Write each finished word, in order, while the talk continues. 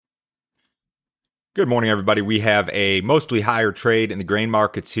Good morning, everybody. We have a mostly higher trade in the grain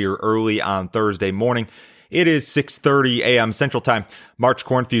markets here early on Thursday morning. It is 6:30 a.m. Central Time. March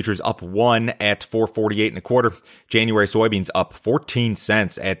corn futures up 1 at 448 and a quarter. January soybeans up 14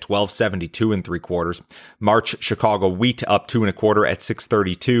 cents at 1272 and 3/4. March Chicago wheat up 2 and a quarter at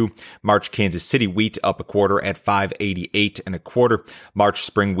 632. March Kansas City wheat up a quarter at 588 and a quarter. March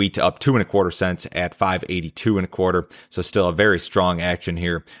spring wheat up 2 and a quarter cents at 582 and a quarter. So still a very strong action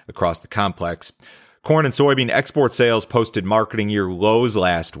here across the complex. Corn and soybean export sales posted marketing year lows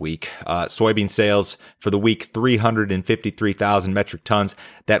last week. Soybean sales for the week, 353,000 metric tons.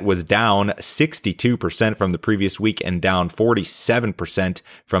 That was down 62% from the previous week and down 47%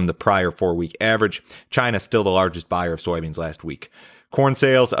 from the prior 4-week average. China still the largest buyer of soybeans last week. Corn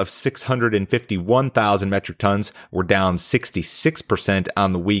sales of 651,000 metric tons were down 66%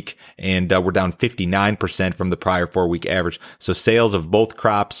 on the week and were down 59% from the prior 4-week average. So sales of both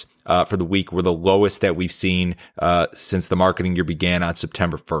crops for the week were the lowest that we've seen since the marketing year began on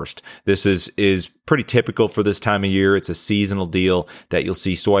September 1st. This is pretty typical for this time of year. It's a seasonal deal that you'll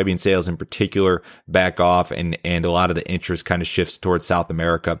see soybean sales in particular back off and a lot of the interest kind of shifts towards South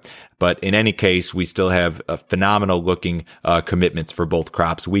America. But in any case, we still have phenomenal looking commitments for both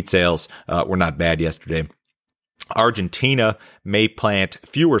crops. Wheat sales were not bad yesterday. Argentina may plant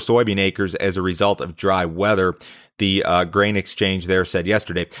fewer soybean acres as a result of dry weather. The grain exchange there said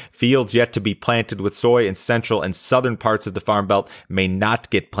yesterday, fields yet to be planted with soy in central and southern parts of the Farm Belt may not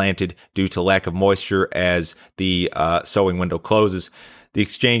get planted due to lack of moisture as the sowing window closes. The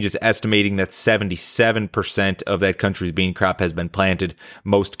exchange is estimating that 77% of that country's bean crop has been planted.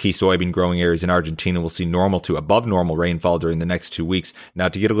 Most key soybean growing areas in Argentina will see normal to above normal rainfall during the next 2 weeks. Now,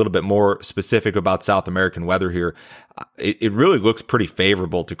 to get a little bit more specific about South American weather here, it really looks pretty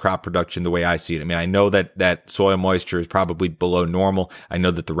favorable to crop production the way I see it. I mean, I know that soil moisture is probably below normal. I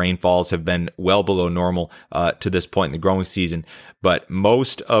know that the rainfalls have been well below normal to this point in the growing season. But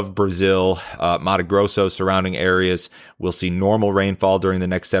most of Brazil, Mato Grosso, surrounding areas will see normal rainfall during the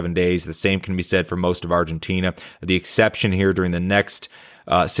next 7 days. The same can be said for most of Argentina. The exception here during the next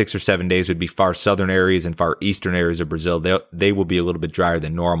 6 or 7 days would be far southern areas and far eastern areas of Brazil. They will be a little bit drier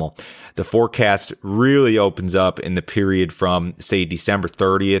than normal. The forecast really opens up in the period from, say, December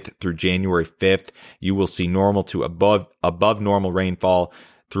 30th through January 5th. You will see normal to above normal rainfall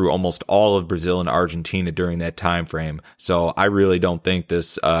through almost all of Brazil and Argentina during that time frame. So I really don't think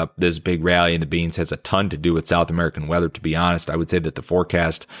this big rally in the beans has a ton to do with South American weather, to be honest. I would say that the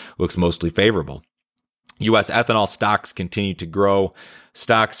forecast looks mostly favorable. U.S. ethanol stocks continue to grow.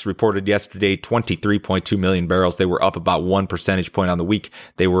 Stocks reported yesterday 23.2 million barrels. They were up about 1 percentage point on the week.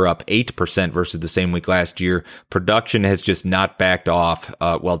 They were up 8% versus the same week last year. Production has just not backed off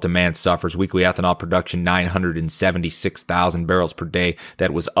while demand suffers. Weekly ethanol production, 976,000 barrels per day.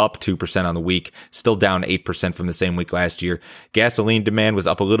 That was up 2% on the week, still down 8% from the same week last year. Gasoline demand was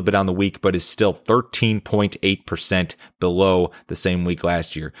up a little bit on the week, but is still 13.8% below the same week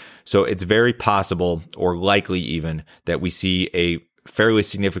last year. So it's very possible, or likely even, that we see a fairly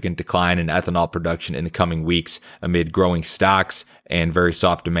significant decline in ethanol production in the coming weeks amid growing stocks and very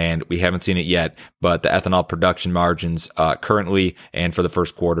soft demand. We haven't seen it yet, but the ethanol production margins currently and for the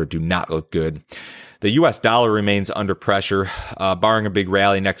first quarter do not look good. The U.S. dollar remains under pressure. Barring a big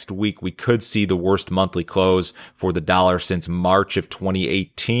rally next week, we could see the worst monthly close for the dollar since March of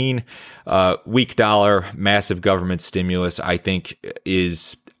 2018. Weak dollar, massive government stimulus, I think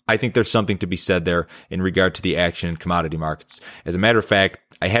there's something to be said there in regard to the action in commodity markets. As a matter of fact,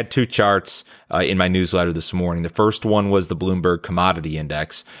 I had 2 charts in my newsletter this morning. The first one was the Bloomberg Commodity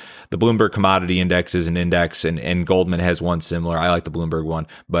Index. The Bloomberg Commodity Index is an index, and Goldman has one similar. I like the Bloomberg one.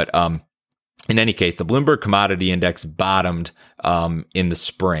 But in any case, the Bloomberg Commodity Index bottomed in the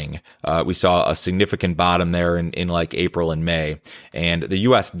spring. We saw a significant bottom there in like April and May. And the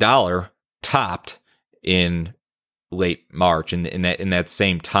U.S. dollar topped in late March in that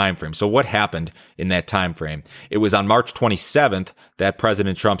same time frame. So what happened in that time frame? It was on March 27th that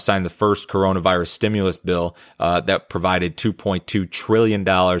President Trump signed the first coronavirus stimulus bill that provided $2.2 trillion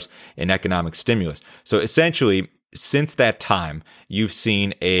in economic stimulus. So essentially, since that time, you've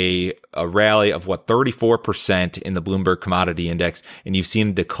seen a rally of 34% in the Bloomberg Commodity Index, and you've seen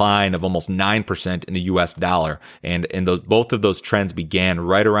a decline of almost 9% in the U.S. dollar. And both of those trends began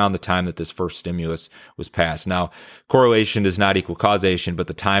right around the time that this first stimulus was passed. Now, correlation does not equal causation, but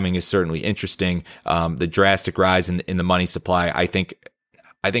the timing is certainly interesting. The drastic rise in the money supply, I think,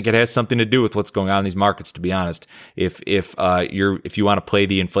 I think it has something to do with what's going on in these markets, to be honest. If you want to play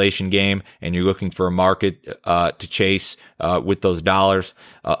the inflation game and you're looking for a market to chase with those dollars,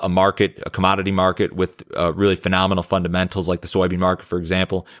 a commodity market with really phenomenal fundamentals like the soybean market, for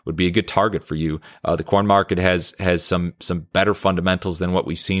example, would be a good target for you. The corn market has some better fundamentals than what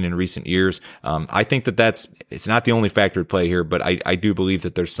we've seen in recent years. I think it's not the only factor at play here, but I do believe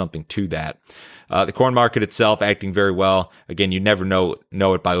that there's something to that. The corn market itself acting very well. Again, you never know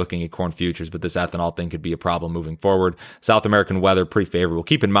it by looking at corn futures, but this ethanol thing could be a problem moving forward. South American weather, pretty favorable.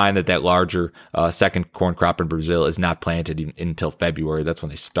 Keep in mind that larger second corn crop in Brazil is not planted until February. That's when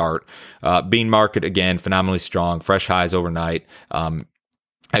they start. Bean market, again, phenomenally strong. Fresh highs overnight.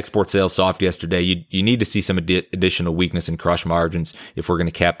 Export sales soft yesterday. You need to see some additional weakness in crush margins if we're going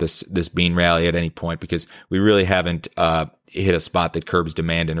to cap this bean rally at any point, because we really haven't hit a spot that curbs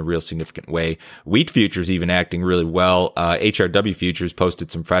demand in a real significant way. Wheat futures even acting really well. HRW futures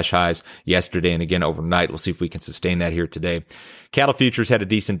posted some fresh highs yesterday and again overnight. We'll see if we can sustain that here today. Cattle futures had a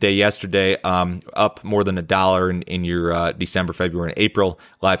decent day yesterday, up more than $1 in your December, February, and April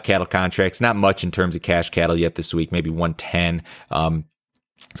live cattle contracts. Not much in terms of cash cattle yet this week, maybe 110.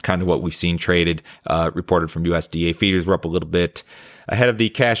 It's kind of what we've seen traded, reported from USDA. Feeders were up a little bit. Ahead of the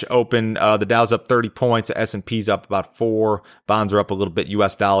cash open, the Dow's up 30 points, S&P's up about 4, bonds are up a little bit,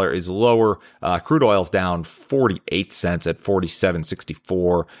 US dollar is lower, crude oil's down 48 cents at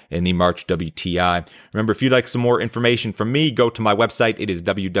 47.64 in the March WTI. Remember, if you'd like some more information from me, go to my website. It is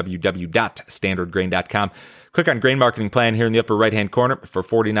www.standardgrain.com. Click on Grain Marketing Plan here in the upper right-hand corner. For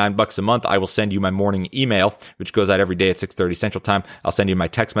 $49 a month, I will send you my morning email, which goes out every day at 6:30 Central Time. I'll send you my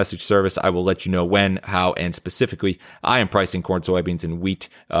text message service. I will let you know when, how, and specifically I am pricing corn, soybeans, and wheat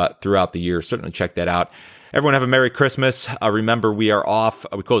throughout the year. Certainly check that out. Everyone have a Merry Christmas. Remember, we are off.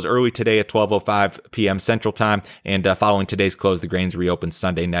 We close early today at 12:05 p.m. Central Time. And following today's close, the grains reopen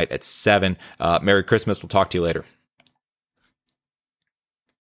Sunday night at 7. Merry Christmas. We'll talk to you later.